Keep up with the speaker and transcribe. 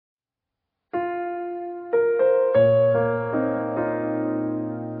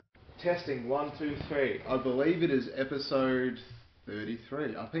Testing 1, 2, 3. I believe it is episode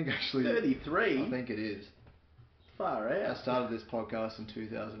 33. I think actually. 33? I think it is. Far out. I started this podcast in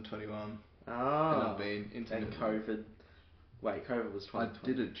 2021. Oh. And I've been into And COVID. Wait, COVID was 2020. I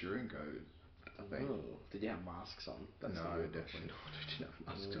did it during COVID, I think. Oh. Did you have masks on? That's no, definitely not. I didn't have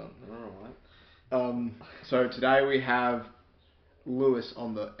masks on. Alright. So today we have Lewis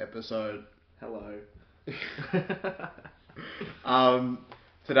on the episode. Hello.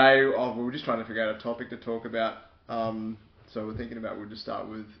 Today we were just trying to figure out a topic to talk about. So we're thinking about we'll just start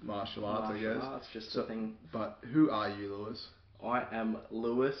with martial arts, I guess. Martial arts, just a thing. But who are you, Lewis? I am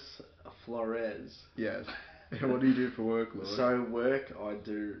Lewis Flores. Yes. What do you do for work, Lewis? So work, I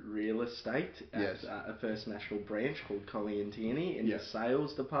do real estate at Yes. a First National branch called Collie and Tierney in Yeah. the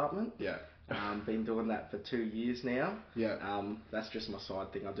sales department. Yeah. Been doing that for 2 years now. Yeah. That's just my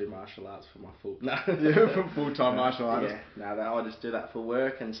side thing. I do martial arts for my full. No. Yeah, for full-time martial artist. Yeah. No, I just do that for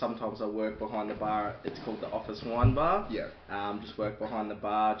work, and sometimes I work behind the bar. It's called the Office Wine Bar. Yeah. Just work behind the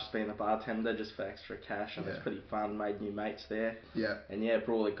bar, just being a bartender, just for extra cash, and Yeah. it's pretty fun. Made new mates there. Yeah. And yeah,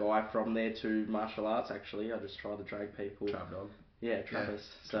 brought a guy from there to martial arts. Actually, I just try to drag people. Trav dog. Yeah, Travis.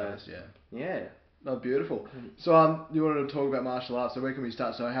 So Travis, yeah. yeah. Oh, beautiful. So you wanted to talk about martial arts. So where can we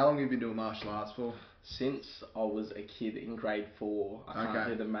start? So how long have you been doing martial arts for? Since I was a kid in grade 4, I can't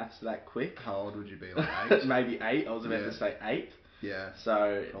do the maths that quick. How old would you be? Like 8? Maybe 8. I was about to say 8. Yeah.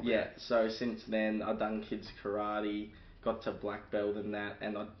 So Probably. yeah. So since then, I've done kids karate, got to black belt and that,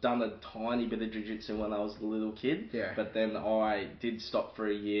 and I'd done a tiny bit of jiu-jitsu when I was a little kid. Yeah. But then I did stop for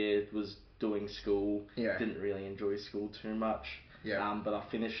a year. Was doing school. Yeah. Didn't really enjoy school too much. Yeah. But I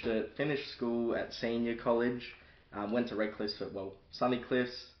finished it. Finished school at senior college. Went to Redcliffe for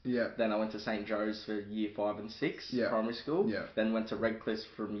Sunnycliffs. Yeah. Then I went to St Joe's for year 5 and 6 Yeah. primary school. Yeah. Then went to Redcliffe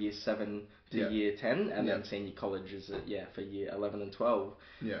from year 7 to Yeah. year 10, and Yeah. then senior college is for year 11 and 12.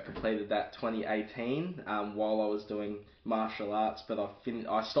 Yeah. Completed that 2018 while I was doing martial arts, but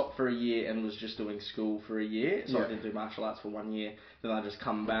I stopped for a year and was just doing school for a year, so Yeah. I didn't do martial arts for 1 year. Then I just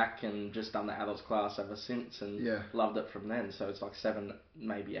come back and just done the adults class ever since, and Yeah. loved it from then. So it's like 7,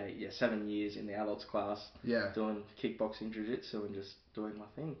 maybe 8, 7 years in the adults class Yeah. doing kickboxing, jiu-jitsu, and just doing my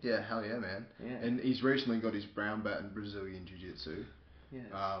thing. Yeah, hell yeah, man. Yeah. And he's recently got his brown belt in Brazilian Jiu-Jitsu,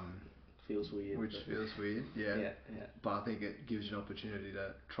 Yeah. Feels weird. which but feels weird. Yeah. Yeah. But I think it gives you an opportunity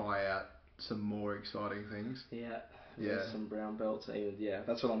to try out some more exciting things. Yeah. Yeah. There's some brown belts. Even, yeah,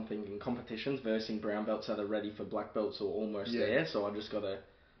 that's what I'm thinking. Competitions versing brown belts that are ready for black belts or almost Yeah. there. So I just gotta.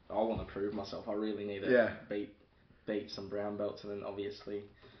 I want to prove myself. I really need to Yeah. beat some brown belts, and then obviously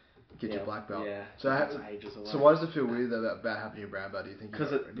Get your black belt. Yeah. So that's ages away. So why does it feel weird though about having your brown belt? Do you think?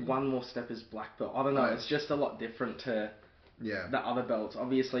 Because one more step is black belt. I don't know. Right. It's just a lot different to Yeah. the other belts.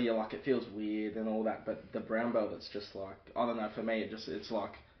 Obviously, you're like, it feels weird and all that, but the brown belt, it's just like, I don't know, for me, it's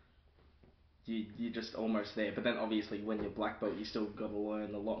like, you're just almost there. But then obviously when you're black belt, you still got to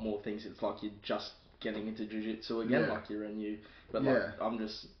learn a lot more things. It's like you're just getting into jiu-jitsu again, Yeah. like you're a new, but like, I'm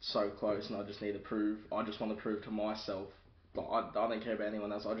just so close, and I just need to prove, I just want to prove to myself, like, I don't care about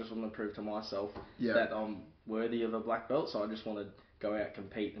anyone else, I just want to prove to myself that I'm worthy of a black belt, so I just want to go out,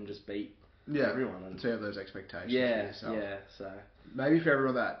 compete, and just beat everyone. And to have those expectations yeah, for yourself. yeah, so... Maybe for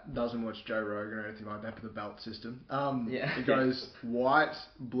everyone that doesn't watch Joe Rogan or anything like that for the belt system, Yeah. it goes white,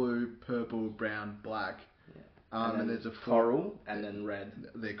 blue, purple, brown, black, and there's a coral and then red.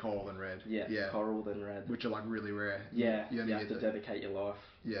 They're coral and red. Yeah, coral then red. Which are like really rare. Yeah, you only have to dedicate your life.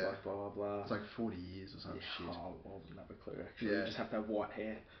 Yeah. Like blah blah blah. It's like 40 years or some shit. Oh, I'll have a clue actually. Yeah. You just have to have white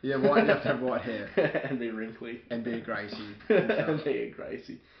hair. Yeah, white. You have to have white hair and be wrinkly. and be a Gracie. and be a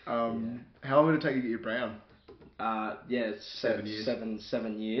Gracie. How long would it take you to get your brown? It's 7 years.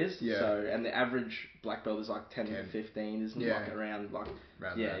 7 years. Yeah. So, and the average black belt is like 10 to 15, isn't it? Yeah. Like around like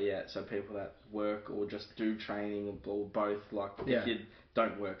Around yeah, that. yeah. So people that work or just do training or both, like if you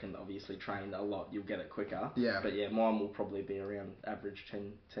don't work and obviously train a lot, you'll get it quicker. Yeah. But yeah, mine will probably be around average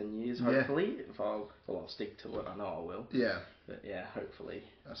 10 years, hopefully. If I'll stick to it. I know I will. Yeah. But yeah, hopefully.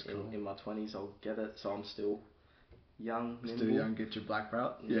 That's cool. In my 20s, I'll get it. So I'm still young, nimble. Still young, get your black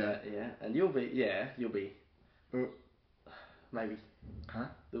belt. Yeah, yeah. And you'll be. Maybe. Huh?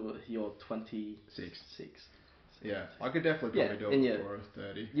 You're 26. Yeah, I could definitely probably do it before I was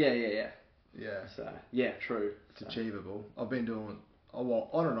 30. Yeah. Yeah. So, yeah, true. It's achievable. I've been doing,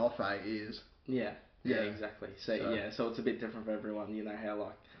 on and off 8 years. Yeah, Yeah. exactly. So it's a bit different for everyone, you know, how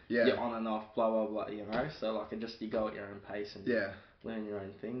like, Yeah. you're on and off, blah, blah, blah, you know, so like, you go at your own pace and learn your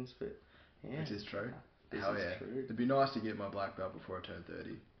own things, but, yeah. Which is true. This Hell is yeah. true. It'd be nice to get my black belt before I turn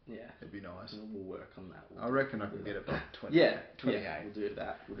 30. Yeah. It'd be nice. We'll work on that. I reckon I can get it by 20. Yeah, 28. yeah, we'll do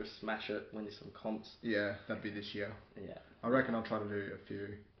that. We'll just smash it, win some comps. Yeah, that'd be this year. Yeah. I reckon I'll try to do a few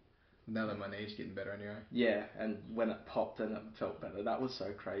Now that my knee's getting better anyway. Yeah, and when it popped and it felt better, that was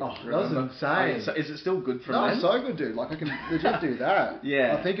so crazy. Oh, that was insane. So is it still good for No, men? it's so good, dude. Like, I can legit do that.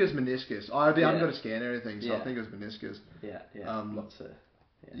 Yeah. I think it was meniscus. I haven't got a scan or anything, so Yeah. I think it was meniscus. Yeah. Lots of.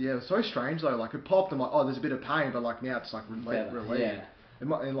 Yeah, it was so strange though. Like, it popped. I'm like, oh, there's a bit of pain, but like now it's like relieved. Yeah.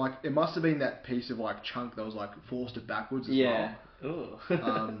 It must have been that piece of like chunk that was like forced it backwards as Yeah. well.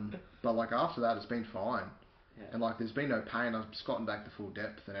 Ooh. But like after that, it's been fine. Yeah. And like, there's been no pain. I've just gotten back to full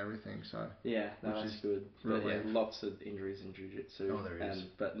depth and everything. So Yeah, no, which that's is good. But yeah, relief. lots of injuries in jiu-jitsu. Oh, there is.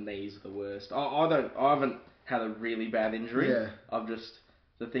 But knees are the worst. I haven't had a really bad injury. Yeah. I've just,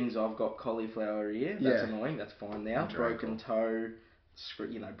 the things I've got, cauliflower ear, that's annoying, that's fine now. And Broken toe,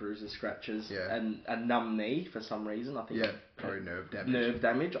 bruises, scratches, Yeah. and a numb knee for some reason. I think yeah, probably nerve damage. nerve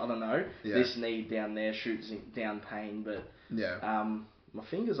damage, I don't know. Yeah. This knee down there shoots down pain, but Yeah. my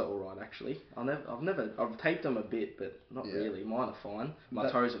fingers are alright actually. I've taped them a bit, but not Yeah. really. Mine are fine. My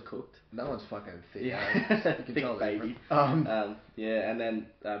That- toes are cooked. No one's fucking thick. Yeah, You can big tell the baby. difference. Yeah, and then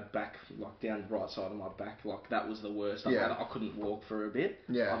back, like down right side of my back, like that was the worst. Yeah. I couldn't walk for a bit.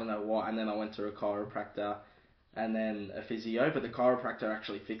 Yeah. I don't know why. And then I went to a chiropractor, and then a physio, but the chiropractor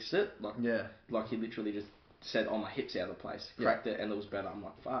actually fixed it. Yeah. Like he literally just said, "Oh, my hip's out of place," Yeah. cracked it, and it was better. I'm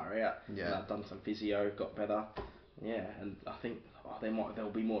like, far out. Yeah. And I've done some physio, got better. Yeah, and I think there'll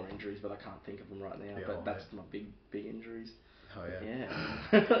be more injuries, but I can't think of them right now. Yeah, but that's my big injuries. Oh yeah.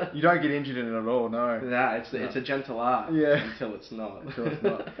 Yeah. You don't get injured in it at all, no. Nah, it's a gentle art. Yeah. Until it's not. Until it's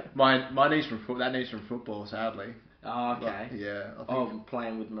not. My knee's from that knee's from football, sadly. Oh, okay. Like, yeah. I think, Oh,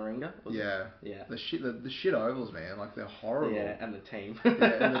 playing with Moringa? yeah. Yeah. The shit ovals, man. Like, they're horrible. Yeah, and the team. Yeah,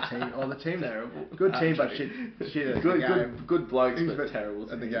 and the team. Oh, the team's terrible. Good team, but joking. shit at Good, the game. good blokes, but But terrible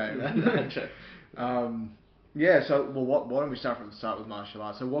at the team. game. No, joking. Yeah, so, well, why don't we start from the start with martial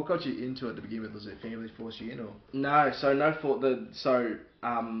arts? So what got you into it to begin with? Was it family force you in, or? No, so no fault.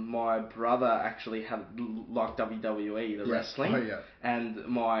 My brother actually had like WWE, the wrestling, Oh, yeah. and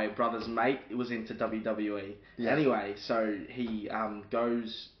my brother's mate was into WWE. Yeah. Anyway, so he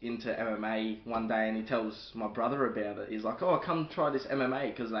goes into MMA one day and he tells my brother about it. He's like, "Oh, come try this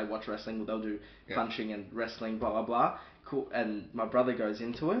MMA," because they watch wrestling. They'll do punching and wrestling, blah blah blah. Cool. And my brother goes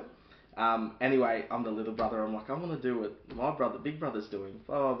into it. Anyway, I'm the little brother. I'm like, I want to do what my big brother's doing,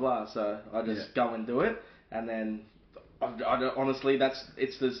 blah blah blah. So I just go and do it, and then honestly,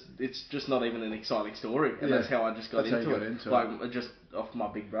 it's just not even an exciting story, and that's how I just got into it. Like just off my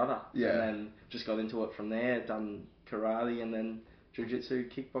big brother, and then just got into it from there. Done karate and then jiu-jitsu,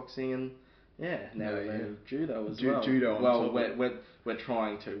 kickboxing, and now we're learning judo as well. Judo. Well, we're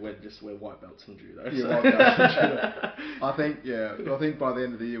trying to. We're white belts in judo. Yeah, So. white belts in judo. I think by the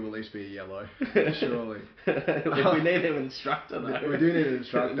end of the year we'll at least be a yellow, surely. We need an instructor though. We do need an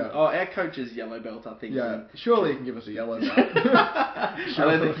instructor. Oh, our coach is yellow belt, I think. Yeah, surely he can give us a yellow belt. I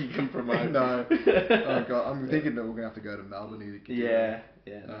don't think he can promote. No. Oh god, I'm thinking that we're gonna have to go to Melbourne. Yeah,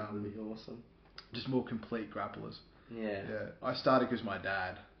 that would be awesome. Just more complete grapplers. Yeah. Yeah, I started because my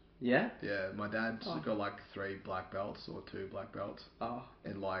dad. Yeah? Yeah, my dad's got like 3 black belts or 2 black belts. Oh.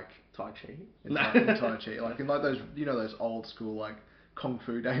 In like Tai Chi. in Tai Chi, like in like those those old school like Kung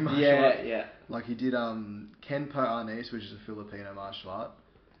Fu day martial art. Yeah. Like he did Kenpo Arnis, which is a Filipino martial art.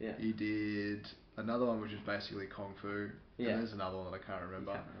 Yeah. He did another one which is basically Kung Fu. Yeah. And there's another one that I can't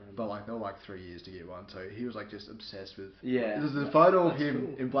remember. But like they were like 3 years to get one, so he was like just obsessed with. Yeah. There's a photo of That's him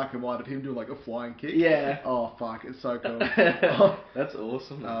cool. in black and white of him doing like a flying kick. Yeah. Oh fuck, it's so cool. That's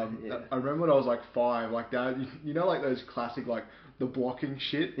awesome. I remember when I was like 5, like Dad, you know, like those classic like the blocking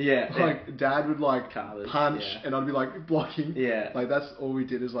shit. Yeah. Like Dad would like Carvers, punch, yeah. and I'd be like blocking. Yeah. Like that's all we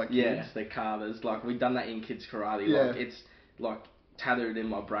did as like Yeah, kids. the carvers. Like we've done that in kids karate. Yeah. Like it's like tattooed in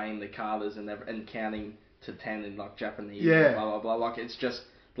my brain, the carvers and counting to 10 in like Japanese. Yeah. And blah blah blah. Like it's just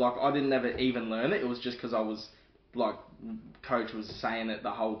like I didn't ever even learn it. It was just because I was like coach was saying it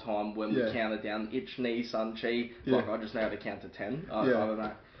the whole time when we counted down ich ni sun chi. Like I just know how to count to 10. I don't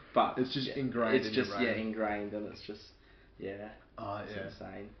know. But it's just ingrained. It's in just your brain. ingrained, and it's just it's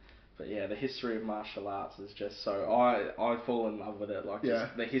insane. But yeah, the history of martial arts is just so I fall in love with it. Like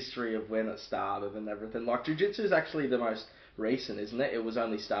just the history of when it started and everything. Like jiu-jitsu is actually the most recent, isn't it? It was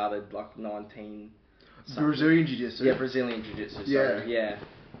only started like 19. Brazilian jiu-jitsu. Yeah, Brazilian jiu-jitsu. So,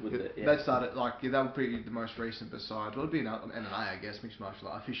 That started like that would be the most recent. Besides, what would be MMA? I guess mixed martial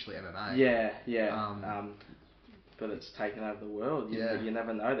art, officially MMA. Yeah. But it's taken over the world. You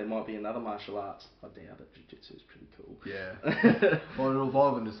never know. There might be another martial arts. I doubt it. Jiu-jitsu is pretty cool. Yeah. Well, it'll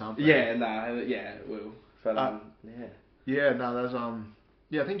evolve into something. Yeah, it will. But Yeah, no, there's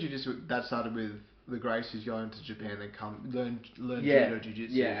I think jiu-jitsu that started with the Gracies going to Japan and learn judo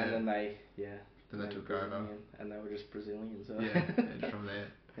jiu-jitsu. Yeah, and then they Then they took over. And they were just Brazilians. Yeah, and from there.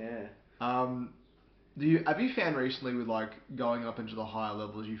 Yeah. Have you found recently with like going up into the higher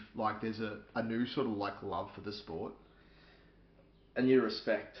levels, there's a new sort of like love for the sport? A new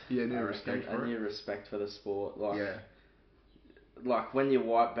respect. Yeah, I new reckon. respect for A it. new respect for the sport. Like, Yeah. like when you're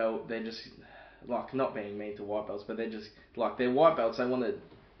white belt, they're just like, not being mean to white belts, but they're just like, they're white belts. They want to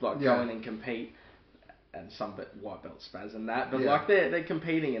like Yeah. go in and compete, and some white belt spaz and that, but Yeah. like they're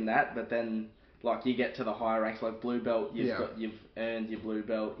competing in that. But then like you get to the higher ranks, like blue belt, you've earned your blue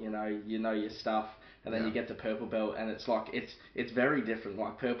belt. You know your stuff. And then Yeah. you get to purple belt, and it's like it's very different.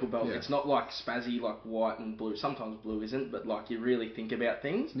 Like purple belt, Yeah. it's not like spazzy like white and blue. Sometimes blue isn't, but like you really think about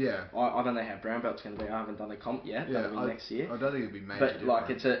things. Yeah. I don't know how brown belt's going to be. I haven't done a comp yet. Yeah. That'll be next year. I don't think it'd be major. But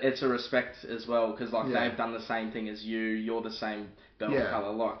like it's a respect as well, because like Yeah. they've done the same thing as you. You're the same belt Yeah.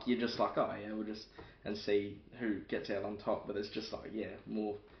 color. Like you're just like, oh yeah, we'll just and see who gets out on top. But it's just like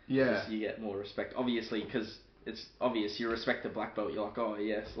more. Yeah. Just, you get more respect, obviously, because it's obvious you respect the black belt. You're like, oh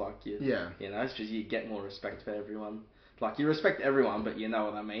yes, like you. Yeah. It's just you get more respect for everyone. Like you respect everyone, but you know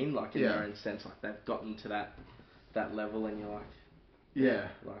what I mean. Like in their own sense, like they've gotten to that level, and you're like, Yeah.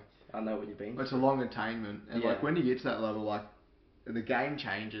 like I know what you've been. It's a long attainment, and Yeah. like when you get to that level, like the game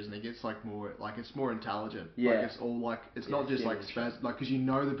changes and it gets like more, like it's more intelligent. Yeah. Like it's all like it's not just like human spaz, like because you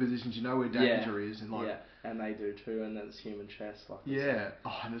know the positions, you know where danger is, and like and they do too, and then it's human chess. Like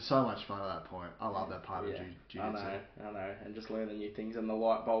and it's so much fun at that point. I love that part of jiu-jitsu. I know, and just learning new things and the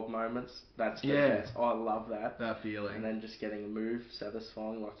light bulb moments. That's the Yeah. best. I love that. That feeling. And then just getting a move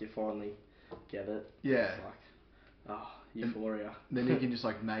satisfying, like you finally get it. Yeah. It's like, euphoria. Then you can just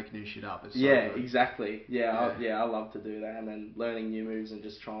like make new shit up. It's so good. Exactly. I love to do that, and then learning new moves and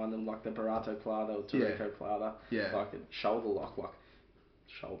just trying them, like the Barato Plata or Torrico Plata. Yeah. Like a shoulder lock.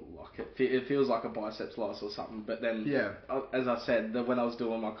 It feels like a bicep slice or something. But then, as I said, when I was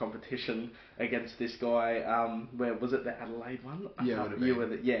doing my competition against this guy, where was it, the Adelaide one? Yeah, would have you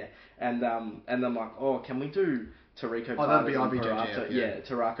been. were and I'm like, oh, can we do Torrico Oh, that'd Platas be and IBJJF, Barato? yeah.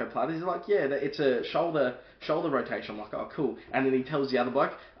 Torrico Platas. He's like, it's a shoulder rotation. I'm like, oh, cool. And then he tells the other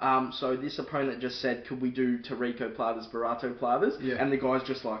bloke, so this opponent just said, could we do Torrico Platas, Barato Platas? Yeah. And the guy's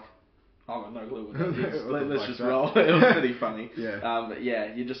just like, I've got no clue what that is. What the Let's fuck's just that? roll. It was pretty funny. Yeah. But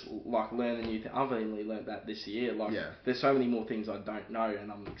you just like learn a new thing. I've only learned that this year. Like, there's so many more things I don't know, and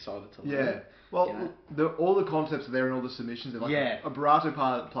I'm excited to learn. Yeah. Well, all the concepts are there and all the submissions. Like a Barato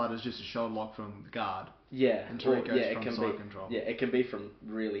Plata is just a shoulder lock from the guard. Yeah. And Torrico's from can side be, control. Yeah, it can be from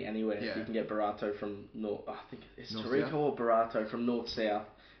really anywhere. Yeah. You can get Barato from north. I think it's North, Torrico south? or Barato from north south.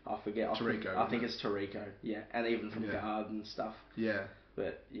 I forget. Torrico, I think it's Torrico. Yeah, and even from guard and stuff. Yeah.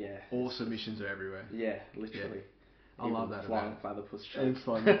 But all submissions are everywhere. Yeah, literally. I love that flying about platypus it. And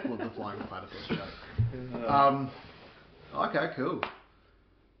the flying platypus joke. Okay, cool.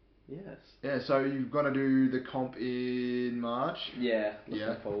 Yes. Yeah, so you're gonna do the comp in March. Yeah,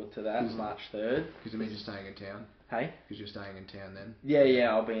 looking forward to that. March 3rd. Because it means you're staying in town. Hey? Because you're staying in town then. Yeah,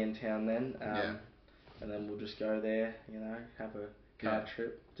 I'll be in town then. And then we'll just go there, have a card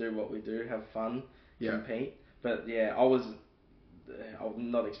trip, do what we do, have fun, compete. But I was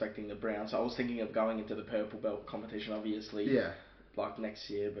not expecting the brown, so I was thinking of going into the purple belt competition, obviously. Yeah. Like next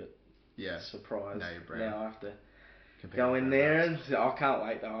year, but surprise. Now you're brown. Now I have to go in there, and I can't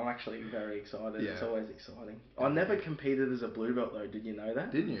wait though. I'm actually very excited. Yeah. It's always exciting. I never competed as a blue belt though. Did you know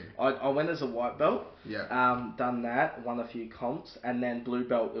that? Didn't you? I went as a white belt. Yeah. Done that, won a few comps, and then blue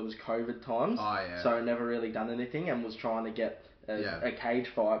belt. It was COVID times. Oh yeah. So I never really done anything, and was trying to get a cage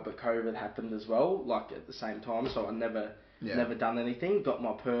fight, but COVID happened as well, like at the same time. So I never done anything. Got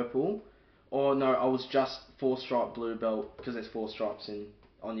my purple. Or no, I was just 4-stripe blue belt, because there's 4 stripes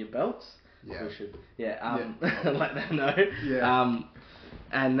on your belts. Yeah. We should, let them know. Yeah.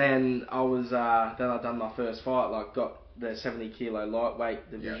 And then I was, then I done my first fight, like got the 70 kilo lightweight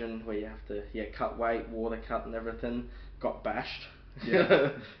division where you have to, cut weight, water cut and everything. Got bashed. Yeah.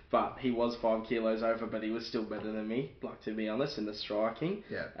 But he was 5 kilos over, but he was still better than me, like to be honest, in the striking.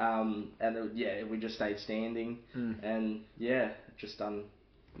 Yeah. And we just stayed standing, and just done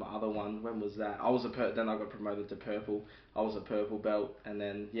my other one. When was that? Then I got promoted to purple. I was a purple belt, and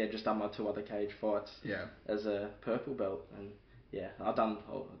then just done my 2 other cage fights. Yeah. As a purple belt, and I've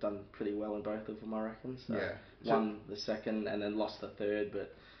done pretty well in both of them, I reckon. So won the second, and then lost the third,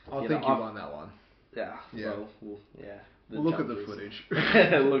 but I think you won that one. Yeah. Yeah. Well, We'll look at the footage.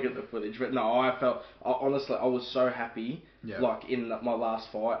 Look at the footage. But no, honestly, I was so happy. Yeah. Like, in my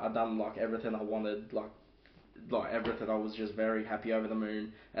last fight, I done, like, everything I wanted. Like everything, I was just very happy, over the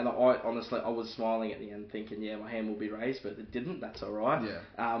moon. And I honestly, I was smiling at the end, thinking, my hand will be raised, but it didn't. That's alright.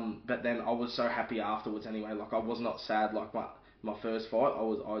 Yeah. But then I was so happy afterwards anyway. Like, I was not sad. Like, my first fight, I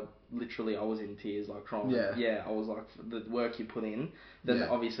was in tears, like crying. Yeah. I was like, the work you put in. Then Yeah.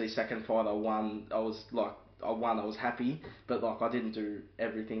 obviously second fight I won. I won. I was happy, but like I didn't do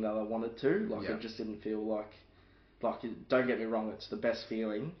everything that I wanted to. Like Yeah. it just didn't feel like don't get me wrong, it's the best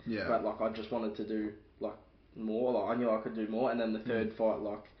feeling. Yeah. But like I just wanted to do like more. Like I knew I could do more. And then the third fight,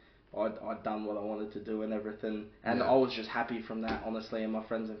 like I'd done what I wanted to do and everything, and Yeah. I was just happy from that, honestly. And my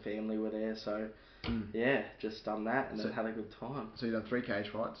friends and family were there, so yeah, just done that and then had a good time. So you've done 3 cage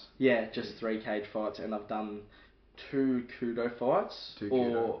fights? Yeah, just 3 cage fights, and I've done 2 kudo fights. 2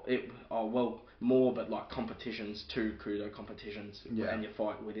 more, but like competitions, 2 kudo competitions, Yeah. and you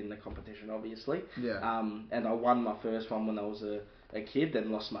fight within the competition, obviously. Yeah. And I won my first one when I was a kid,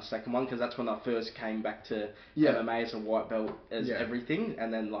 then lost my second one because that's when I first came back to Yeah. MMA as a white belt as Yeah. everything,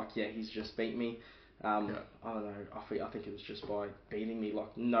 and then like he's just beat me. Yeah. I don't know. I think it was just by beating me,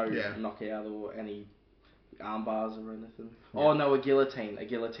 like no Yeah. knockout or any arm bars or anything. Yeah. Oh no, a guillotine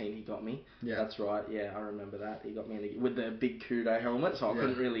he got me. Yeah. That's right. Yeah, I remember that. He got me with the big kudo helmet, so I Yeah.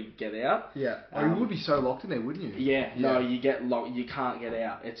 couldn't really get out. Yeah. You would be so locked in there, wouldn't you? Yeah, no, you get locked. You can't get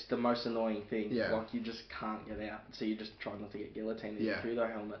out. It's the most annoying thing. Yeah. Like you just can't get out. So you just try not to get guillotined in Yeah. your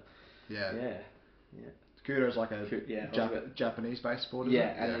kudo helmet. Yeah. Yeah. Kudo's like a Yeah, Japanese-based sport, isn't Yeah,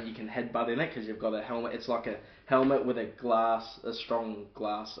 it? and then you can headbutt in it because you've got a helmet. It's like a helmet with a strong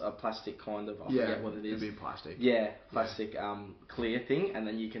glass, a plastic kind of. I forget what it is. It'd be plastic. Yeah, plastic clear thing, and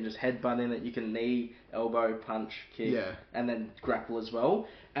then you can just headbutt in it. You can knee, elbow, punch, kick, Yeah. and then grapple as well.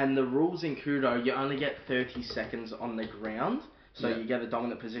 And the rules in kudo, you only get 30 seconds on the ground. So Yeah. you get a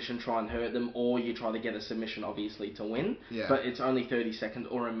dominant position, try and hurt them, or you try to get a submission, obviously, to win. Yeah. But it's only 30 seconds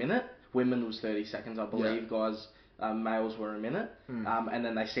or a minute. Women was 30 seconds, I believe. Guys, males were a minute. And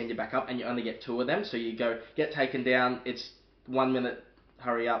then they send you back up, and you only get 2 of them. So you go, get taken down, it's 1 minute,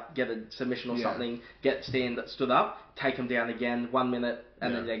 hurry up, get a submission or something, stood up, take them down again, 1 minute,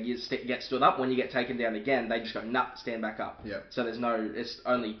 and then they get stood up. When you get taken down again, they just go, nah, stand back up. Yeah. So it's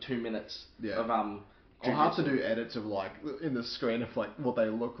only 2 minutes of I'll have to do edits of like in the screen of like what they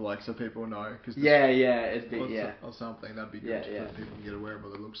look like so people know. Cause it'd be or something. That'd be good for people to get aware of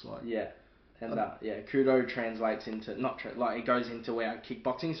what it looks like. Yeah, and kudo translates into it goes into our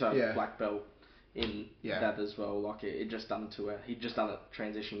kickboxing, so black belt in that as well. Like he just done it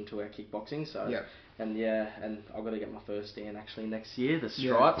transition to our kickboxing. So and I've got to get my first Dan actually next year, the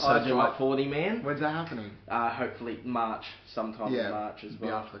stripe. So do my 40 man. When's that happening? Hopefully March, sometime in March as well.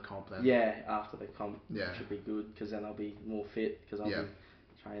 Be after the comp then. Yeah, after the comp. Yeah. Should be good because then I'll be more fit because I'll be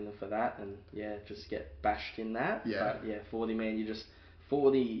training for that and just get bashed in that. Yeah. But 40 man, you just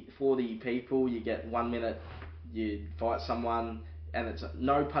 40 people. You get 1 minute. You fight someone. And it's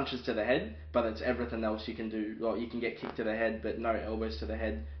no punches to the head, but it's everything else you can do. Like you can get kicked to the head, but no elbows to the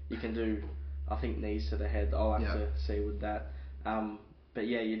head. You can do, I think, knees to the head. I'll have to see with that. But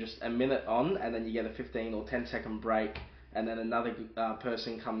you're just a minute on, and then you get a 15 or 10-second break, and then another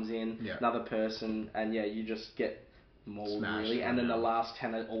person comes in, another person, and you just get mauled Smashed, really. And then the last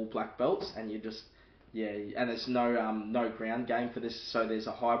 10 are all black belts, and you just and it's no ground game for this. So there's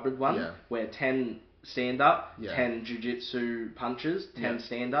a hybrid one where 10 stand up, 10 jiu-jitsu punches, 10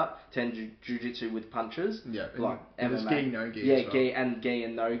 stand up, 10 jiu-jitsu with punches. Yeah, like there's MMA. gi, no gi. Yeah, gi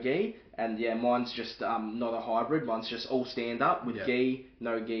and no gi. And mine's just not a hybrid. Mine's just all stand up with gi,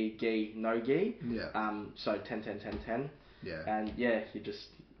 no gi, no gi. Yeah. So 10, 10, 10, 10. Yeah. And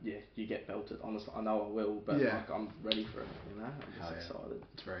you get belted. Honestly, I know I will, but like I'm ready for it. I'm just excited.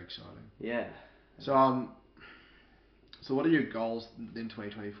 It's very exciting. Yeah. So what are your goals in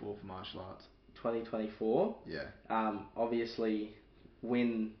 2024 for martial arts? 2024. Yeah. Obviously,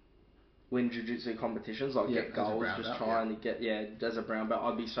 win jiu-jitsu competitions, like get goals, just trying to get as a brown belt.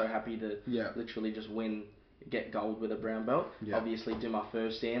 I'd be so happy to literally just get gold with a brown belt. Obviously, do my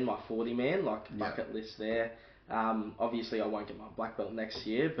first Dan, my 40 man, like bucket list there. Obviously, I won't get my black belt next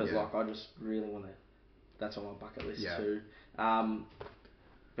year, but like I just really want to. That's on my bucket list too.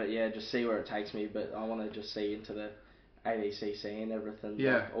 But just see where it takes me. But I want to just see into the ADCC and everything.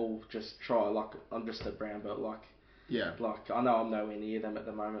 Like, all just try. Like I'm just a brown belt. Like I know I'm nowhere near them at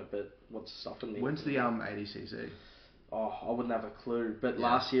the moment, but what's stopping me? When's the ADCC? Oh, I wouldn't have a clue. But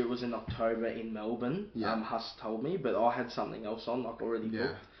last year it was in October in Melbourne. Huss told me, but I had something else on, like already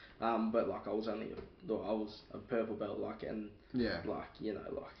booked. But like I was a purple belt, like, and like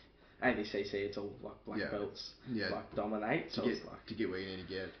ADCC, it's all like black Yeah. belts, Yeah. like dominate. So it's like To get where you need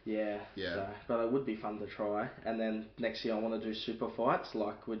to get. yeah. So, but it would be fun to try. And then next year I want to do super fights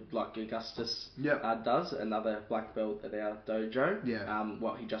like Augustus Yep. does, another black belt at our dojo. Yeah.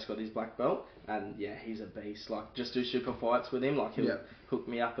 Well, he just got his black belt, and yeah, he's a beast. Like, just do super fights with him. Like, he'll hook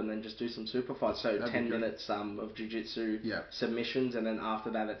me up and then just do some super fights. So That'd 10 be good. minutes of jiu-jitsu Yeah. submissions, and then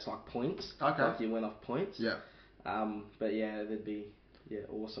after that it's like points. Okay. Like, you win off points. Yeah. But yeah, that'd be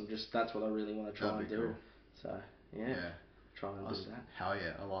awesome. Just that's what I really want to try That'd and be do. cool. So yeah, try and do that. Hell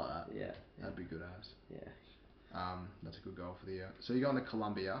yeah, I like that. Yeah. That'd be good as. Yeah. That's a good goal for the year. So you're going to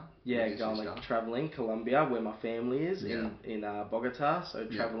Colombia? Yeah, with your going sister. traveling Colombia, where my family is in Bogota. So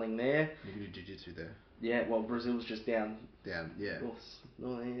traveling there. You can do jiu-jitsu there. Yeah, well, Brazil's just down. Yeah. Yeah,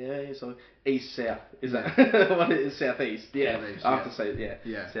 so east south is that what it is? Southeast. Yeah, Southeast, I have to say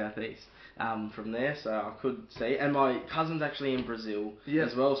Yeah. southeast. From there, so I could see, and my cousin's actually in Brazil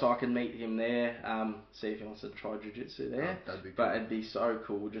as well, so I can meet him there. See if he wants to try jiu-jitsu there. That'd be cool. But it'd be so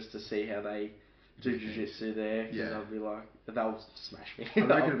cool just to see how they do jiu-jitsu there. Cause Yeah. I'll be like, they'll smash me. I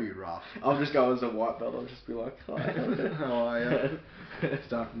reckon it'd be rough. I'll just go as a white belt. I'll just be like, hi. Oh yeah.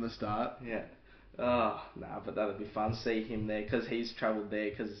 Start from the start. Yeah. Oh, nah, but that'd be fun. See him there, because he's travelled there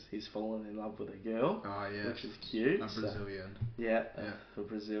because he's fallen in love with a girl. Oh yeah. Which is cute. A Brazilian. Yeah, Yeah. a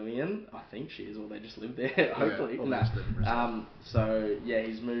Brazilian. I think she is, or they just live there, hopefully. or Nah. just live in Brazil. So, yeah,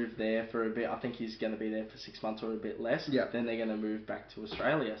 he's moved there for a bit. I think he's going to be there for 6 months or a bit less. Yeah. Then they're going to move back to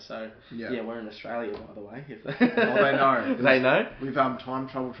Australia. So, Yeah. we're in Australia, by the way. Oh, they know. They know? We've time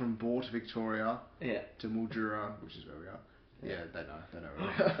travelled from Boort, Victoria, Yeah. to Mildura, which is where we are. Yeah, they know. They know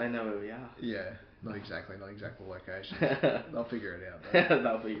where we are. They know where we are. Yeah, not exact location. They'll figure it out. Though.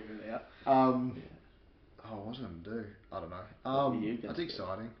 They'll figure it out. Oh, what was I going to do? I don't know. What were you gonna That's do?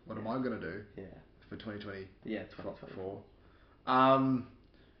 exciting. What am I going to do Yeah. for 2020? Yeah, 2024.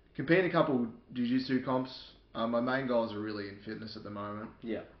 Compete in a couple jiu-jitsu comps. My main goals are really in fitness at the moment.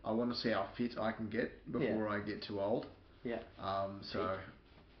 Yeah. I want to see how fit I can get before I get too old. Yeah. So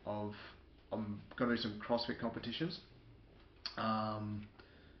I'm going to do some CrossFit competitions.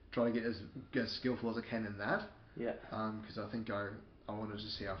 Try to get as skillful as I can in that. Yeah. Because I think I wanted to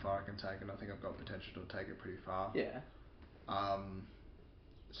see how far I can take, and I think I've got potential to take it pretty far. Yeah.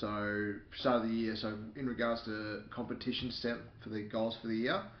 So start of the year. So in regards to competition set for the goals for the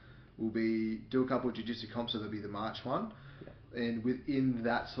year, we'll do a couple of jiu-jitsu comps. So there'll be the March one, and within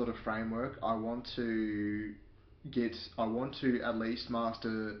that sort of framework, I want to at least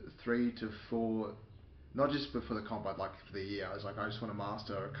master 3 to 4. Not just for the comp, but like for the year. I was like, I just want to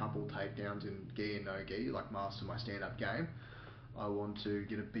master a couple takedowns in gi and no gi, like master my stand-up game. I want to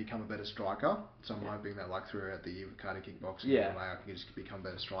become a better striker. So I'm hoping that like throughout the year with Karate Kickboxing, MMA, I can just become a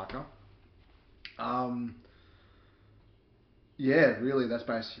better striker. Yeah, really, that's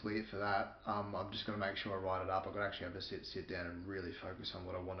basically it for that. I'm just going to make sure I write it up. I've got to actually have to sit down and really focus on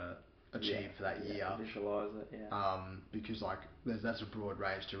what I want to achieve for that year. Visualize it, Because like that's a broad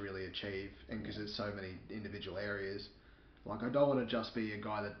range to really achieve, and because there's so many individual areas. Like I don't want to just be a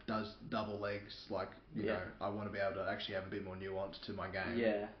guy that does double legs. Like you know, I want to be able to actually have a bit more nuance to my game.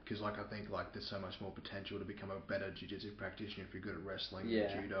 Yeah. Because like I think like there's so much more potential to become a better jiu-jitsu practitioner if you're good at wrestling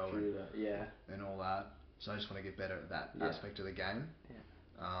and judo and all that. So I just want to get better at that aspect of the game. Yeah.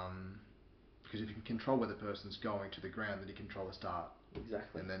 Because if you can control where the person's going to the ground, then you control the start.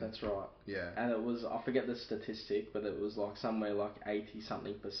 Exactly. And then, that's right. Yeah. And it was, I forget the statistic, but it was like somewhere like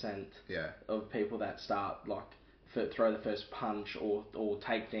 80-something% of people that start like throw the first punch or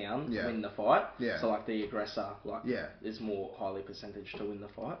takedown win the fight. Yeah. So like the aggressor is more highly percentage to win the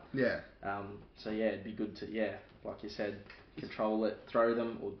fight. Yeah. So yeah, it'd be good to like you said, control it, throw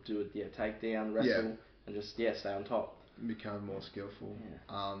them or do it takedown, wrestle, and just stay on top. Become more skillful.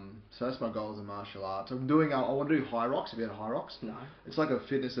 Yeah. So that's my goal as a martial arts. I want to do High Rocks. Have you had High Rocks? No. It's like a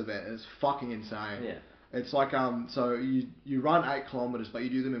fitness event. It's fucking insane. Yeah. It's like so you run 8 kilometers, but you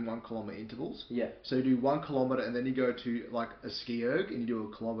do them in 1 kilometer intervals. Yeah. So you do 1 kilometer, and then you go to like a ski erg, and you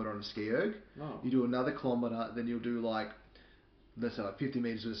do a kilometer on a ski erg. Oh. You do another kilometer, then you'll do like, let's say like 50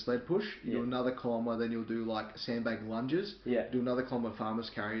 meters with a sled push. You do another kilometer, then you'll do like sandbag lunges. Yeah. Do another kilometer farmer's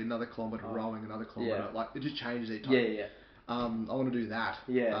carry, another kilometer rowing, another kilometer. Like it just changes each time. Yeah. I want to do that.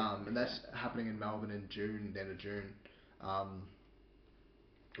 Yeah. And that's happening in Melbourne in June, the end of June.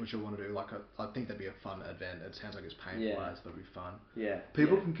 Which I want to do. Like I think that'd be a fun event. It sounds like it's painful as, but it'd be fun. Yeah.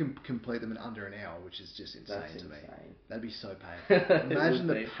 People can complete them in under an hour, which is just insane to me. That'd be so painful. Imagine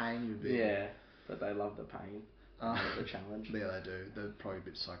the pain you'd be. Yeah. But they love the pain. The challenge. Yeah, they do. They're probably a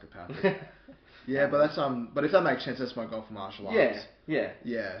bit psychopathic. Yeah, but that's but if that makes sense, that's my goal for martial arts. Yeah.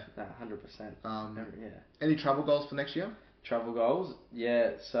 100%. Any travel goals for next year? Travel goals.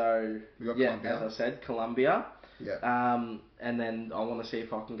 Yeah. So We got yeah, Colombia. as I said, Colombia. Yeah. And then I want to see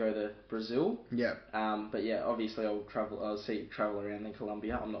if I can go to Brazil. Yeah. But yeah, obviously I'll travel around in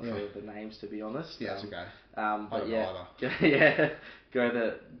Colombia. I'm not sure of the names, to be honest. Yeah, it's okay. But I yeah, yeah, go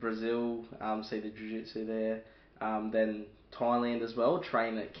to Brazil. See the jiu-jitsu there. Then Thailand as well.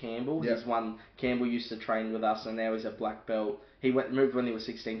 Train at Campbell. Yep. He's one. Campbell used to train with us, and now he's a black belt. He moved when he was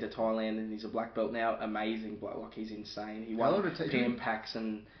 16 to Thailand, and he's a black belt now. Amazing, like he's insane. He won PM packs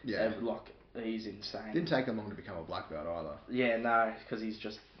and he's insane. Didn't take him long to become a black belt either. Yeah, no, because he's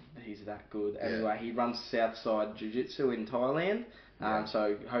that good. Anyway, he runs Southside Jiu-Jitsu in Thailand.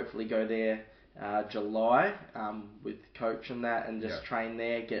 So hopefully go there July with coach and that, and just train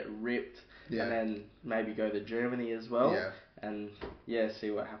there, get ripped, and then maybe go to Germany as well. Yeah. And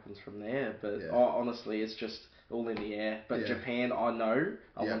see what happens from there. But honestly, it's just all in the air. But Japan, I know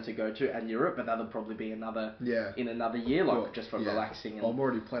I want to go to, and Europe, but that'll probably be in another year, just for relaxing. And I'm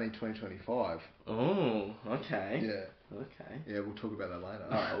already planning 2025. Oh, okay. Yeah. Okay. Yeah, we'll talk about that later.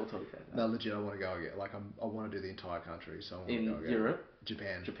 Alright, we'll talk about that. No, legit, I want to go again. Like, I want to do the entire country, so I want to go again. In Europe?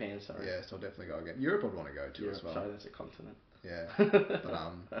 Japan. Japan, sorry. Yeah, so I'll definitely go again. Europe I'd want to go to as well. Sorry, that's a continent. Yeah.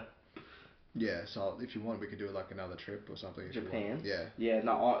 But, yeah, so if you want, we could do like another trip or something. Japan? Yeah. Yeah,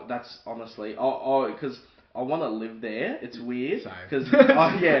 no, that's honestly... because I want to live there. It's weird. Same. Because,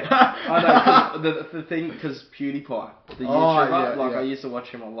 I know, cause the thing, because PewDiePie, the YouTuber, I used to watch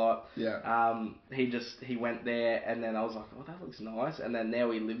him a lot. Yeah. He went there, and then I was like, oh, that looks nice. And then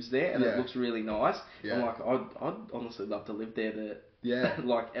now he lives there, and it looks really nice. Yeah. I'm like, I'd honestly love to live there.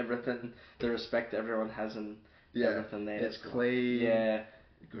 Like everything, the respect everyone has and everything there. It's clean. Yeah.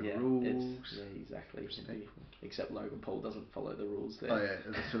 Good rules. Exactly. Except Logan Paul doesn't follow the rules there. Oh yeah,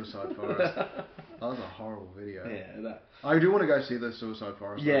 the Suicide Forest. That was a horrible video. Yeah, I do want to go see the Suicide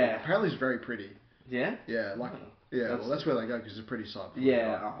Forest. Yeah. Apparently it's very pretty. Yeah? Yeah, like... Yeah, that's where they go because it's a pretty sight.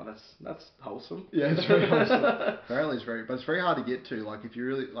 Yeah, that's wholesome. Yeah, it's very wholesome. Apparently it's very hard to get to. Like if you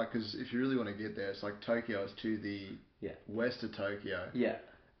really because if you really want to get there, it's like Tokyo is to the west of Tokyo. Yeah.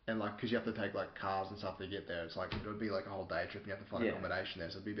 And like, because you have to take like cars and stuff to get there, it's like it would be like a whole day trip. And you have to find accommodation there,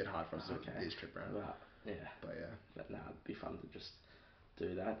 so it'd be a bit hard for us to do this trip around. But no, it'd be fun to just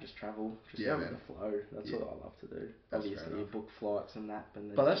do that, just travel, just go with the flow. That's what I love to do. That's obviously, you book flights and that,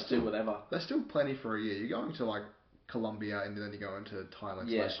 but that's still do whatever. That's still plenty for a year. You're going to like Colombia and then you go into Thailand.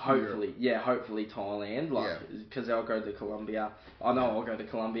 Yeah, hopefully. Yeah, hopefully Thailand. Like, because I'll go to Colombia. I know I'll go to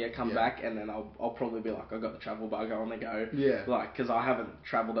Colombia, come back, and then I'll probably be like, I got the travel bug, I want to go. Yeah. Like, because I haven't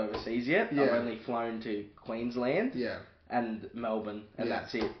travelled overseas yet. Yeah. I've only flown to Queensland. Yeah. And Melbourne, and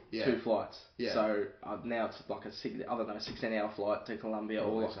that's it. Yeah. 2 flights. Yeah. So now it's like a 16-hour flight to Colombia,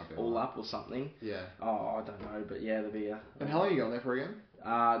 all up or something. Yeah. Oh, I don't know, but yeah, there'll be a. And how long are you going there for again?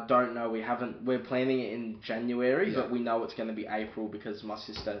 Don't know. We're planning it in January, but we know it's going to be April because my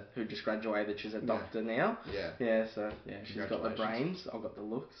sister, who just graduated, she's a doctor now. Yeah. Yeah. So she's got the brains. I've got the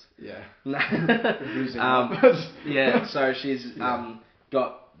looks. Yeah. Yeah. So she's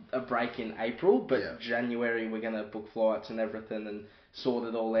got a break in April, but January we're going to book flights and everything and sort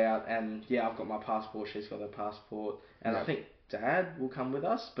it all out. And I've got my passport. She's got her passport, and I think Dad will come with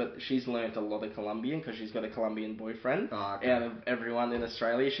us, but she's learnt a lot of Colombian because she's got a Colombian boyfriend. Oh, okay. Out of everyone in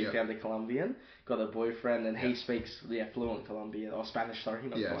Australia, she found a Colombian, got a boyfriend, and he speaks fluent Colombian, or Spanish, sorry,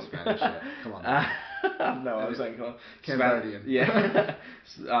 not Colombian. Spanish, Colombian. No, I was saying Cambodian.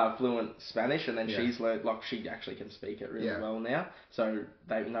 Fluent Spanish, and then she's learnt, like, she actually can speak it really well now, so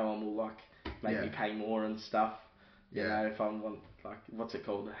no one will, like, make me pay more and stuff. You know, if I want, like, what's it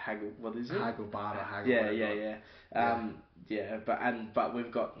called? Haggle, what is it? Haggle, barter, haggle. But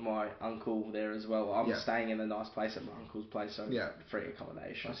we've got my uncle there as well. I'm staying in a nice place at my uncle's place, so free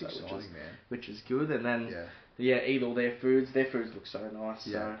accommodation. That's exciting, man. Which is good. And then eat all their foods. Their foods look so nice.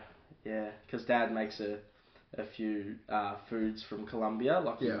 So because Dad makes a few foods from Colombia.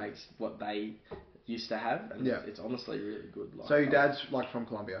 Like he makes what they used to have, and it's honestly really good. Like, so your dad's like from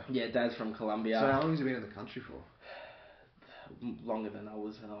Colombia? Yeah, Dad's from Colombia. So how long has he been in the country for? Longer than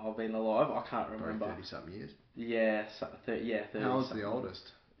I've been alive. I can't remember. 30-something years. Yeah, 30. How old's the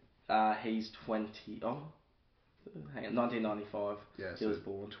oldest? He's 20. Oh, hang on, 1995. Yeah, he was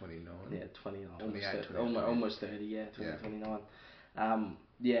born. 29. Yeah, 29. Almost 30. Yeah, 29.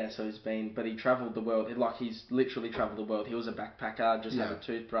 So he's been, but he travelled the world. He's literally travelled the world. He was a backpacker. Just had a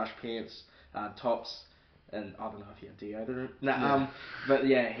toothbrush, pants, tops. And I don't know if he had deodorant. But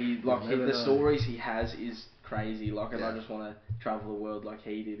he the stories he has is crazy. Like, and I just want to travel the world like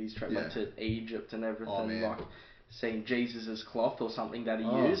he did. He's went to Egypt and everything. seen Jesus' cloth or something that he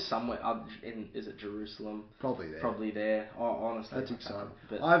used somewhere is it Jerusalem? Probably there. Probably there. Oh, honestly, that's exciting.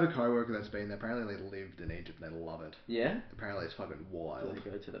 I have a coworker that's been there. Apparently, they lived in Egypt and they love it. Yeah. Apparently, it's fucking wild. Do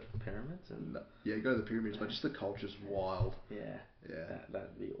they go to the pyramids? Yeah, go to the pyramids, but just the culture's wild. Yeah. Yeah.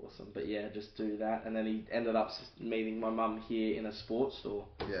 That'd be awesome. But yeah, just do that, and then he ended up meeting my mum here in a sports store.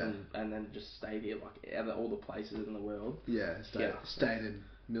 Yeah. And then just stayed here, like out of all the places in the world. Yeah. Stayed in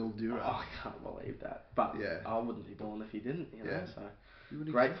Mildura. Oh, I can't believe that. But I wouldn't be born if he didn't, you know. So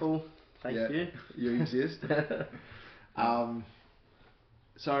grateful. Thank you. You exist.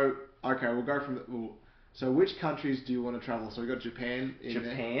 So okay, we'll go from so which countries do you want to travel? So we got Japan.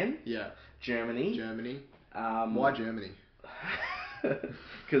 Japan. There. Yeah. Germany. Why Germany?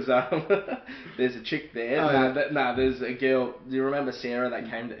 Because there's a chick there. There's a girl. Do you remember Sarah that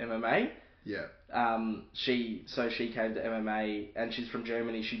came to MMA? Yeah. She came to MMA and she's from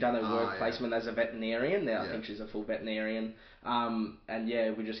Germany. She done her work placement as a veterinarian. Now I think she's a full veterinarian. And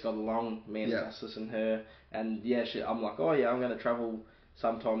yeah, we just got along, me and Augustus and her. And yeah, I'm like, oh yeah, I'm gonna travel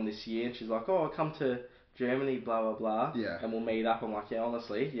sometime this year. And she's like, oh, I'll come to Germany, blah blah blah. Yeah. And we'll meet up. I'm like, yeah,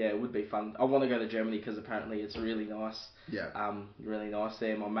 honestly, yeah, it would be fun. I want to go to Germany because apparently it's really nice. Yeah. Really nice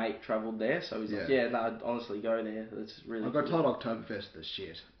there. My mate travelled there, so he's like, yeah, no, I'd honestly go there. It's really. I got told Oktoberfest the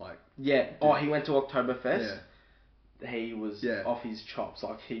shit. Like. Yeah. Oh, he went to Oktoberfest. Yeah. He was off his chops,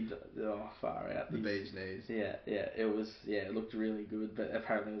 like far out. The bee's knees. Yeah, it looked really good, but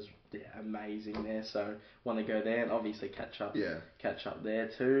apparently it was amazing there. So want to go there and obviously catch up there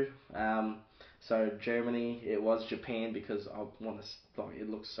too. So Germany, it was Japan because I want to it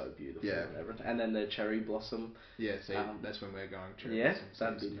looks so beautiful and everything. And then the cherry blossom. Yeah, see, that's when we're going. Cherry blossom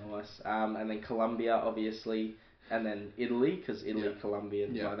that'd be nice. And then Colombia, obviously, and then Italy because Italy,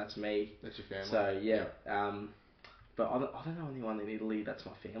 Colombian. Yeah, that's me. That's your family. So but I don't know anyone in Italy that's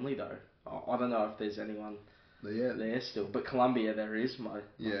my family though. I don't know if there's anyone there still. But Colombia there is my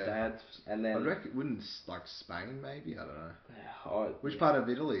dad. And then I reckon wouldn't like Spain maybe, I don't know. Yeah, which part of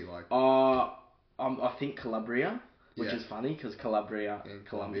Italy like? I think Calabria, which is funny because Calabria and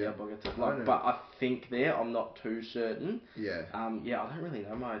Colombia, Bogota. But I think there, I'm not too certain. Yeah. I don't really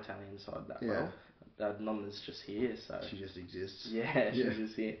know my Italian side that well. Nana's just here, so she just exists. Yeah, she's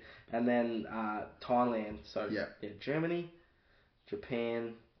just here. And then Thailand. So Germany,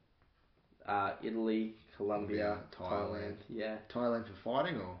 Japan, Italy, Colombia, Thailand. Yeah. Thailand for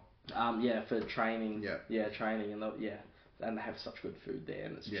fighting or? For training. Yeah. Yeah, training and they have such good food there,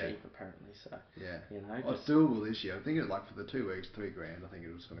 and it's cheap apparently. So you know, it's doable this year. I think like for the 2 weeks, $3,000. I think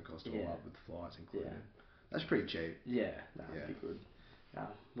it was going to cost all up with flights included. Yeah. That's pretty cheap. Yeah, that'd be good.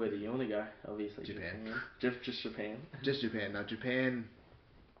 Where do you want to go? Obviously Japan. Just Japan. Just Japan. No, Japan,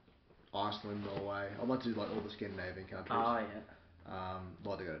 Iceland, Norway. I'd like to do like all the Scandinavian countries. Oh yeah. I'd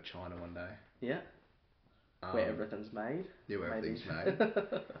like to go to China one day. Yeah. Where everything's made. Yeah, where everything's made.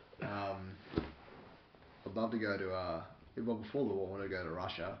 I'd love to go to before the war, I want to go to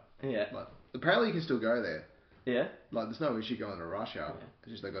Russia. Yeah. But apparently you can still go there. Yeah. Like, there's no issue going to Russia. Yeah.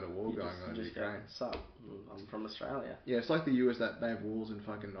 It's just they've got a war going on in Ukraine. Sup? I'm from Australia. Yeah, it's like the US that they have wars in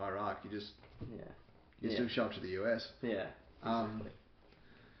fucking Iraq. You just still show up to the US. Yeah. Exactly.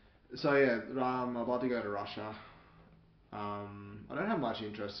 So yeah, I'd like to go to Russia. I don't have much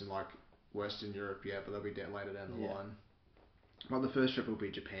interest in like Western Europe yet, but that'll be later down the line. But the first trip will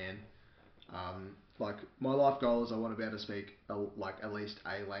be Japan. Like my life goal is I want to be able to speak like at least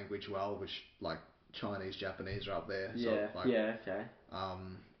a language well, which like Chinese, Japanese are up there. Yeah. So, like, okay.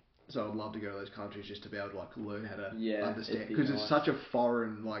 So I'd love to go to those countries just to be able to like learn how to understand because it's such a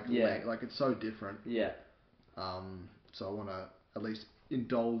foreign like like it's so different. Yeah. So I want to at least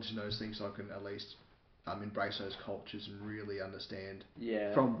indulge in those things so I can at least embrace those cultures and really understand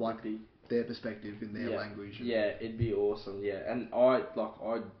from like their perspective in their language. Yeah, it'd be awesome. Yeah, and I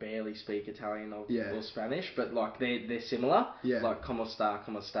barely speak Italian or Spanish, but like they're similar. Yeah. Like como sta,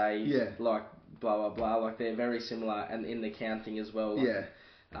 como stai. Yeah. Like blah blah blah. Like they're very similar, and in the counting as well. Like,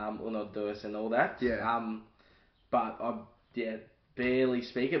 uno dos and all that. Yeah. But I barely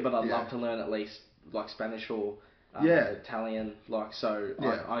speak it, but I'd love to learn at least like Spanish or Italian, like so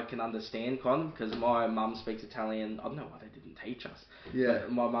I can understand kind of because my mum speaks Italian. I don't know why they didn't teach us. Yeah.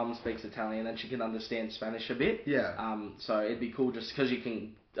 But my mum speaks Italian and she can understand Spanish a bit. Yeah. So it'd be cool just because you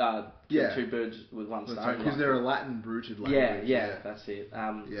can get two birds with one stone. Because they're a Latin rooted language. Yeah, that's it.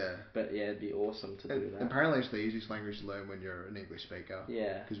 But it'd be awesome to do that. Apparently it's the easiest language to learn when you're an English speaker.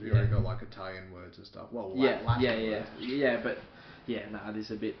 Yeah. Because we already got like Italian words and stuff. Well, Latin words. But it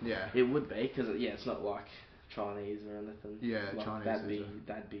is a bit. Yeah. It would be because it's not like Chinese or anything. Yeah, like, Chinese.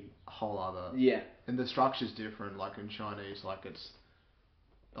 That'd be a whole other. Yeah. And the structure's different. Like in Chinese, like it's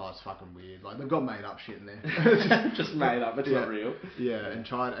oh, it's fucking weird. Like they've got made up shit in there. Just made up. It's not real. Yeah,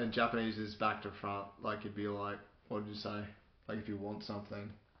 and Japanese is back to front. Like it'd be like, what did you say? Like if you want something.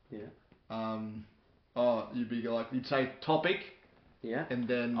 Yeah. You'd be like, you'd say topic. Yeah. And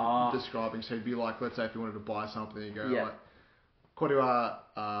then describing. So it'd be like, let's say if you wanted to buy something, you go like,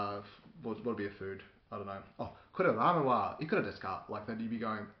 what would be a food? I don't know. Oh, kore ramen wa ikura desu ka? Like that, you'd be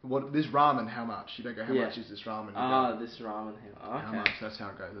going, what, this ramen, how much? You don't go, how much is this ramen? This ramen, how much? That's how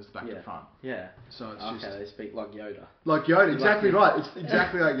it goes. That's back to front. Yeah. So it's just... they speak like Yoda. Like Yoda, exactly right. It's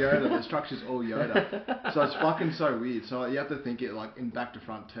exactly like Yoda. The structure's all Yoda. So it's fucking so weird. So you have to think it like in back to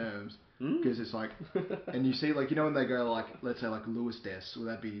front terms. Because it's like, and you see like, you know when they go like, let's say like Lewis Des, will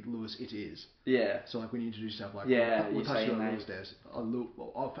that be Lewis it is? Yeah. So like when you introduce stuff like, we'll touch you on Lewis Des.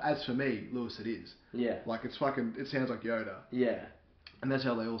 As for me, Lewis it is. Yeah. Like it's fucking, it sounds like Yoda. Yeah. And that's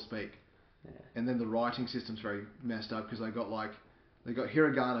how they all speak. Yeah. And then the writing system's very messed up because they got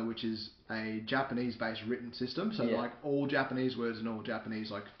hiragana, which is a Japanese-based written system. So like all Japanese words and all Japanese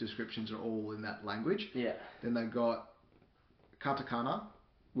like descriptions are all in that language. Yeah. Then they've got katakana,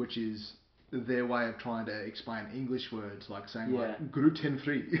 which is their way of trying to explain English words, like saying like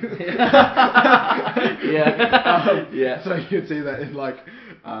gluten-free. So you can see that in like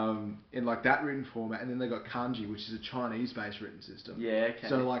that written format, and then they got kanji, which is a Chinese-based written system. Yeah. Okay.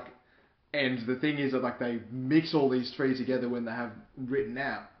 So like, and the thing is that like they mix all these three together when they have written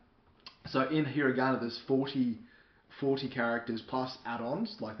out. So in hiragana, there's 40 characters plus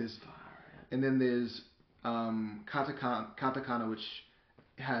add-ons. Like there's, and then there's katakana, which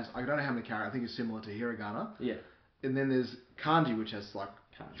has, I don't know how many characters, I think it's similar to hiragana. Yeah. And then there's kanji, which has like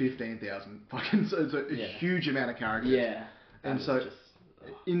 15,000 fucking, so it's a huge amount of characters. Yeah. And so,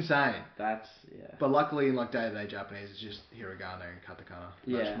 insane. That's, But luckily in like day-to-day Japanese, it's just hiragana and katakana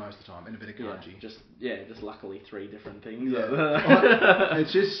most of the time, and a bit of kanji. Just luckily 3 different things. Yeah.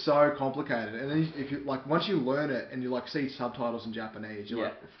 It's just so complicated. And then if you, like, once you learn it and you like see subtitles in Japanese, you're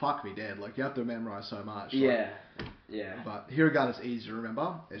like, fuck me dead. Like, you have to memorize so much. Yeah. But hiragana's easy to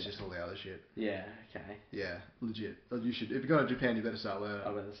remember. It's just all the other shit. Yeah, okay. Yeah, legit. You should, if you're going to Japan, you better start learning.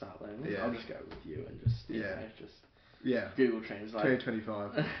 I better start learning. Yeah. I'll just go with you and just, Yeah. Google Translate.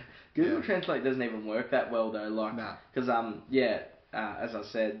 2025. Google Translate doesn't even work that well though, like, because as I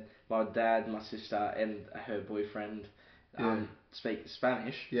said, my dad, my sister, and her boyfriend speak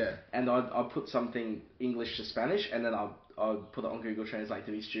Spanish. Yeah. And I put something English to Spanish, and then I put it on Google Translate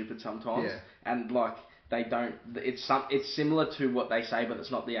to be stupid sometimes. Yeah. And like they don't. It's similar to what they say, but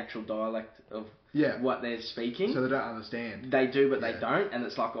it's not the actual dialect of what they're speaking. So they don't understand. They do, but they don't, and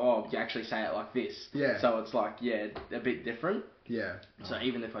it's like, oh, you actually say it like this. Yeah. So it's like, a bit different. Yeah. So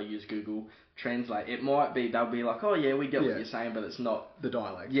even if I use Google Translate, it might be, they'll be like, oh yeah, we get what you're saying, but it's not the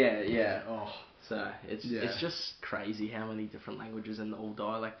dialect. Yeah. Oh. So it's just crazy how many different languages and all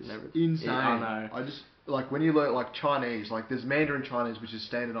dialect and everything. Insane. I know. I just, like, when you learn like Chinese, like there's Mandarin Chinese, which is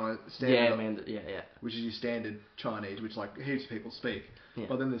which is your standard Chinese, which like heaps of people speak. Yeah.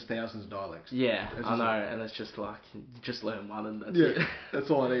 But then there's thousands of dialects. Yeah, I know, and it's just like, just learn one and that's it. That's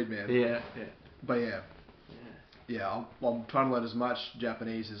all I need, man. Yeah. But I'm trying to learn as much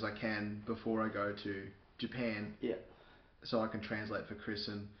Japanese as I can before I go to Japan. Yeah. So I can translate for Chris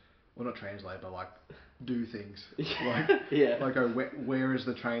and, well, not translate, but like do things. Like, like go, where is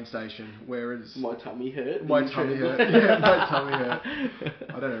the train station? Where is... My tummy hurt. My tummy hurt. Yeah, my tummy hurt.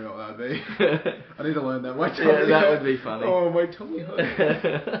 I don't know what that would be. I need to learn that. My tummy hurt. That would be funny. Oh, my tummy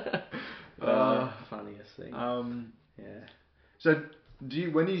hurt. Funniest thing. Yeah. So, do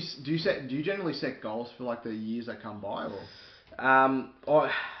you generally set goals for like the years that come by, or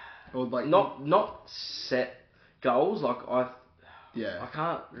like not set goals, like I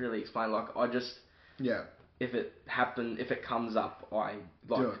can't really explain. Like I just if it comes up, I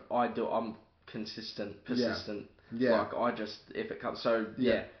do. I'm consistent, persistent. Yeah. Like I just, if it comes, so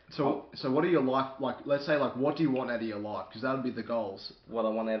yeah. So what are your life like? Let's say like, what do you want out of your life? Because that would be the goals. What I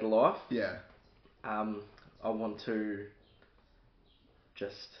want out of life? Yeah. I want to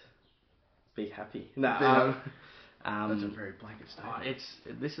just be happy. No. That's a very blanket statement.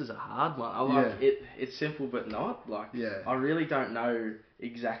 This is a hard one. I like it. It's simple but not. Like I really don't know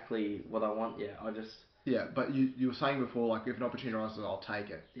exactly what I want yet. I just but you were saying before, like, if an opportunity arises, I'll take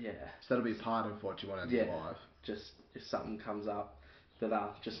it. Yeah. So that'll be part of what you want out of your life. Just if something comes up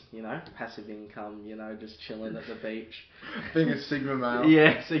that just passive income, just chilling at the beach. Being a Sigma male.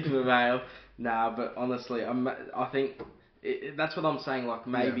 Yeah, Sigma male. Nah, but honestly, I think. That's what I'm saying. Like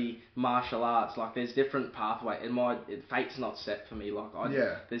maybe martial arts. Like there's different pathway. Fate's not set for me. Like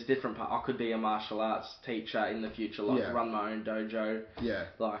there's different. I could be a martial arts teacher in the future. Like run my own dojo. Yeah.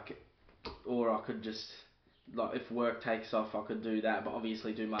 Like, or I could just like if work takes off, I could do that, but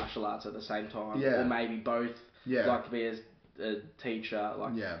obviously do martial arts at the same time, Yeah. or maybe both. Yeah. Like to be a teacher,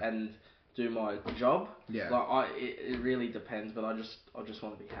 like and do my job. Yeah. Like it really depends, but I just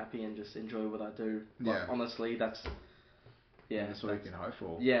want to be happy and just enjoy what I do. Like, honestly, that's all you can hope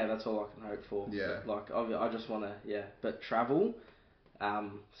for. Yeah, that's all I can hope for. Yeah. But, like I just want to but travel.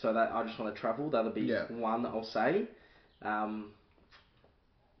 So that I just want to travel. That'll be one, I'll say. But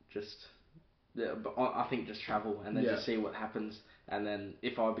I think just travel and then just see what happens. And then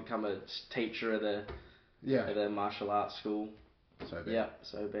if I become a teacher at the martial arts school, so be it.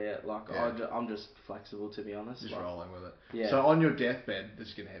 So be it. Like I'm just flexible, to be honest. Just rolling with it. Yeah. So on your deathbed, this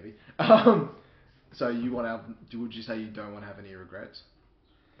is getting heavy. So would you say you don't want to have any regrets?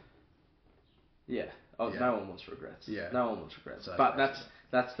 Yeah. No one wants regrets. Yeah. No one wants regrets. So but that's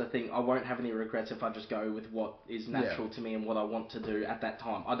the thing. I won't have any regrets if I just go with what is natural to me and what I want to do at that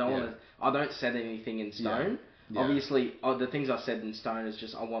time. I don't set anything in stone. Yeah. Obviously, the things I set in stone is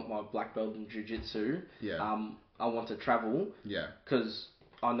just I want my black belt in jiu-jitsu. Yeah. I want to travel. Yeah. Because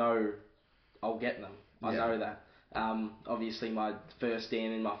I know I'll get them. I know that. Obviously, my first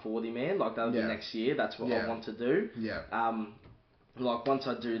stand in my 40 man, like that'll be next year. That's what I want to do. Yeah. Like once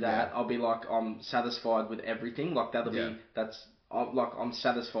I do that, I'll be like I'm satisfied with everything. Like that'll be I'm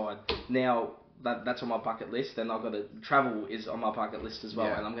satisfied now. That's on my bucket list. Then I've got to travel is on my bucket list as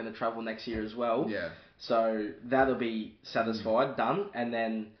well, and I'm going to travel next year as well. Yeah. So that'll be satisfied, done, and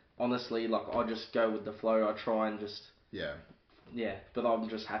then honestly, like I just go with the flow. I try and just but I'm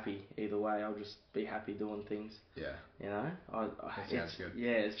just happy either way. I'll just be happy doing things. Yeah. You know, that sounds good.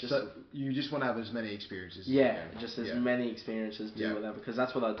 Yeah, it's just. So you just want to have as many experiences. Just as many experiences with that, because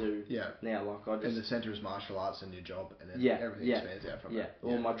that's what I do. Yeah. Now, like I just. And the centre is martial arts and your job, and then everything expands out from that.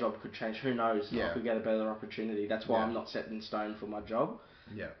 Or my job could change. Who knows? I could get a better opportunity. That's why I'm not set in stone for my job.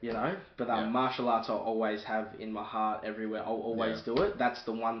 Yeah. You know, but martial arts I'll always have in my heart everywhere. I'll always do it. That's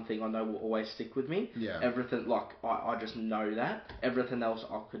the one thing I know will always stick with me. Yeah. Everything, like, I just know that. Everything else you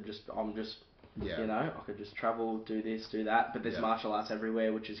know, I could just travel, do this, do that. But there's martial arts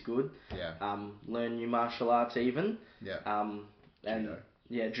everywhere, which is good. Yeah. Learn new martial arts even. Yeah. And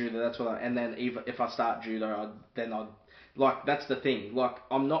judo. Judo. That's what and then even if I start judo, I'd like, that's the thing. Like,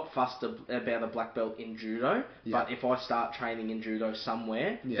 I'm not fussed about a black belt in judo, but if I start training in judo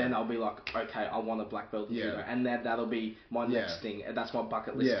somewhere, then I'll be like, okay, I want a black belt in judo, and that'll be my next thing. And that's my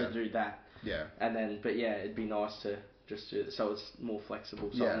bucket list to do that. Yeah. And then, but it'd be nice to just do it so it's more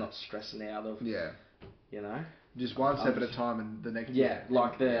flexible, so I'm not stressing out of. Yeah. You know. Just one step at a time, and the next. Yeah,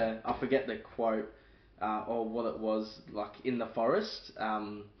 like I forget the quote, or what it was. Like in the forest,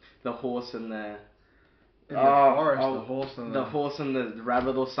 the horse and the. In the forest, the horse and the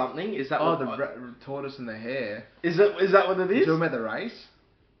rabbit or something. Is that? The tortoise and the hare. Is that what it is? You talking about the race?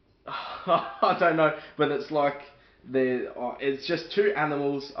 I don't know, but it's like it's just two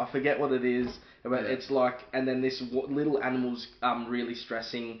animals. I forget what it is, but it's like, and then this little animal's really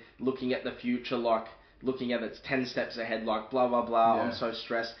stressing, looking at the future, like looking at it's 10 steps ahead, like blah blah blah. I'm so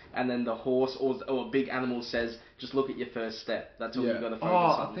stressed, and then the horse or a big animal says, just look at your first step. That's all you got to focus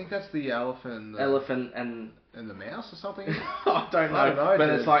on. I think that's the elephant. Elephant and the mouse or something. I don't know, but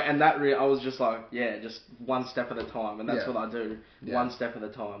it's like, and that I was just like, just one step at a time, and that's what I do. One step at a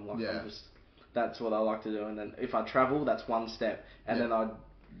time. Like that's what I like to do, and then if I travel, that's one step, and then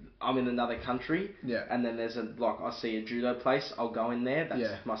I'm in another country, and then there's I see a judo place, I'll go in there,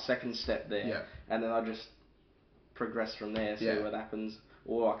 that's my second step there, and then I just progress from there, see what happens,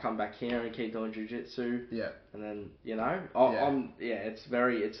 or I come back here and keep doing jiu-jitsu, and then, you know,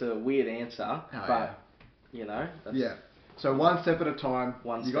 it's a weird answer, but, you know, so one step at a time,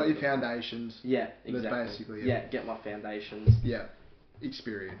 you got your foundations, exactly, that's basically it. Get my foundations,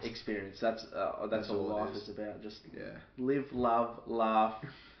 experience, that's all life is about, just live, love, laugh,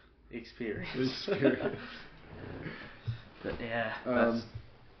 experience. But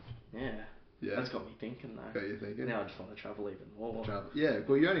that's got me thinking though. Got you thinking. Now I just want to travel even more. Well,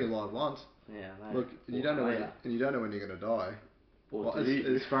 you're only alive once. Yeah, no. Look, you don't know when you're gonna die. Well,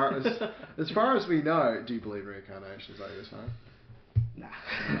 as far as we know, do you believe reincarnation? Is that what you're saying? Nah.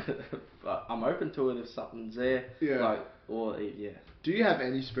 But I'm open to it if something's there. Yeah. Do you have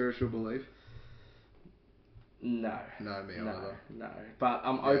any spiritual belief? No. No, me either. No. But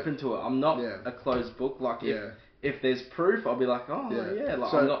I'm open to it. I'm not a closed book. Like if there's proof, I'll be like,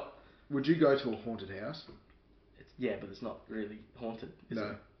 Like so, I'm not. Would you go to a haunted house? But it's not really haunted.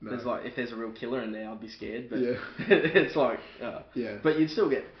 No. There's if there's a real killer in there, I'd be scared. But it's like, But you'd still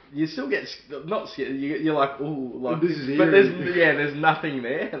get not scared. You're like, ooh, like this is but there's nothing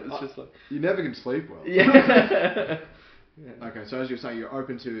there. It's just like you never can sleep well. Yeah. Yeah. Okay, so as you're saying, you're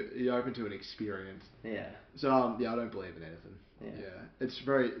open to an experience. Yeah. So I don't believe in anything. Yeah. It's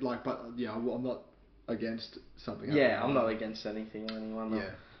very but I'm not against something. Yeah, I'm not against anything or anyone.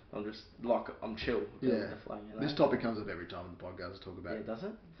 Yeah. I'm just I'm chill. Yeah. Flow, This topic comes up every time on the podcast. Talk about. Yeah, does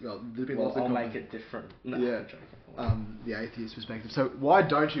it? Well, there's been I'll make it different. No, yeah. I'm joking. The atheist perspective. So why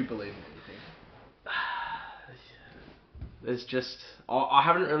don't you believe in anything? There's just I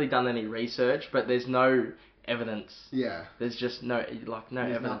haven't really done any research, but there's no evidence. Yeah. There's just no there's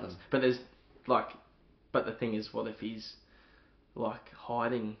evidence. Nothing. But there's but the thing is, what if he's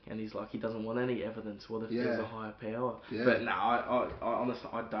hiding and he's he doesn't want any evidence? What if there's a higher power? Yeah. But no, I honestly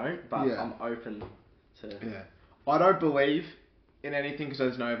I don't. But Yeah. I'm open to. Yeah. I don't believe in anything because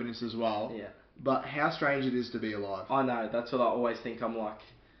there's no evidence as well. Yeah. But how strange it is to be alive. I know. That's what I always think. I'm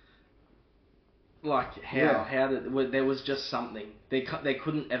how there was just something. There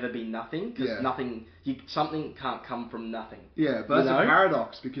couldn't ever be nothing because nothing. Something can't come from nothing. Yeah, but that's a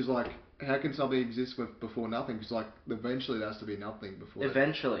paradox because how can something exist before nothing? Because eventually there has to be nothing before.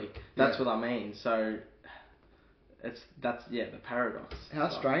 Eventually, that's what I mean. So that's the paradox. How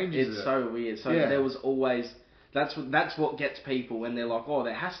strange is it? It's so weird. So there was always. That's what gets people when they're like, oh,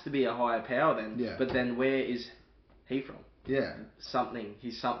 there has to be a higher power then. Yeah. But then where is he from? Yeah. Something.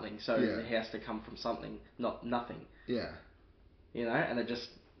 He's something. So he has to come from something, not nothing. Yeah. And it just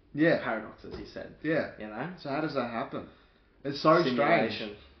paradox, as he said. Yeah. So how does that happen? It's so strange.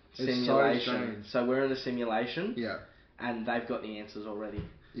 Simulation. So strange. So we're in a simulation. Yeah. And they've got the answers already.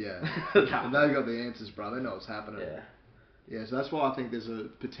 Yeah. And they've got the answers, bro. They know what's happening. Yeah. Yeah. So that's why I think there's a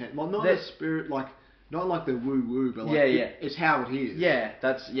potential. Well, not a spirit not the woo woo, but it's how it is. Yeah.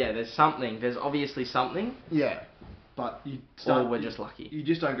 There's something. There's obviously something. Yeah. But or we're just lucky. You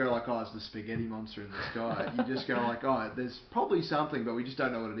just don't go oh, it's the spaghetti monster in the sky. You just go oh, there's probably something, but we just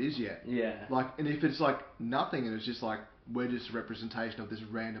don't know what it is yet. Yeah. And if it's nothing, and it's just we're just a representation of this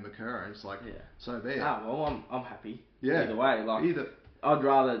random occurrence, so be it. Well, I'm happy. Yeah. Either way, either. I'd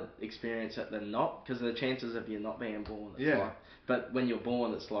rather experience it than not, because the chances of you not being born. But when you're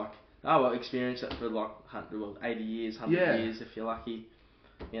born, it's experience it for 80 years, 100 years if you're lucky,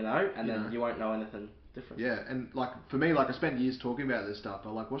 and then you won't know anything different. Yeah, and for me, I spent years talking about this stuff,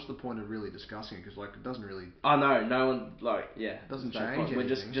 but what's the point of really discussing it? Because it doesn't really. I know, no one It doesn't change anything. We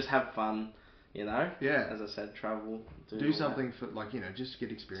just have fun, Yeah. As I said, travel. Do something for just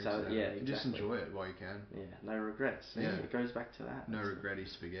get experience. So, exactly. Just enjoy it while you can. Yeah, no regrets. Yeah, it goes back to that. No regretty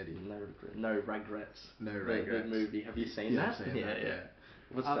spaghetti. No regrets. No regrets. The movie. Have you seen that? I've seen that. Yeah.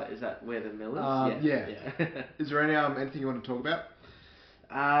 What's that? Is that Where the Mill Is? Yeah. Is there anything you want to talk about?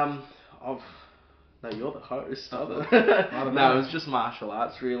 No, you're the host. I don't know. No, it was just martial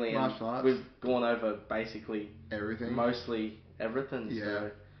arts, really. Martial arts. We've gone over basically everything. Mostly everything. Yeah.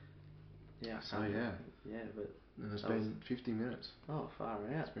 So, yeah, but. And it's been 50 minutes. Oh, far out.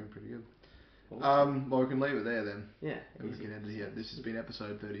 It's been pretty good. Awesome. Well, we can leave it there then. Yeah. And we can end it here. This has been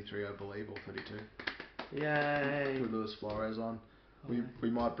episode 33, I believe, or 32. Yay. With Luis Flores on. We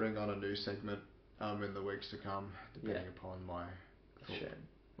might bring on a new segment in the weeks to come, depending upon my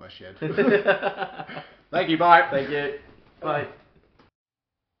shed. Thank you, bye. Thank you. Bye.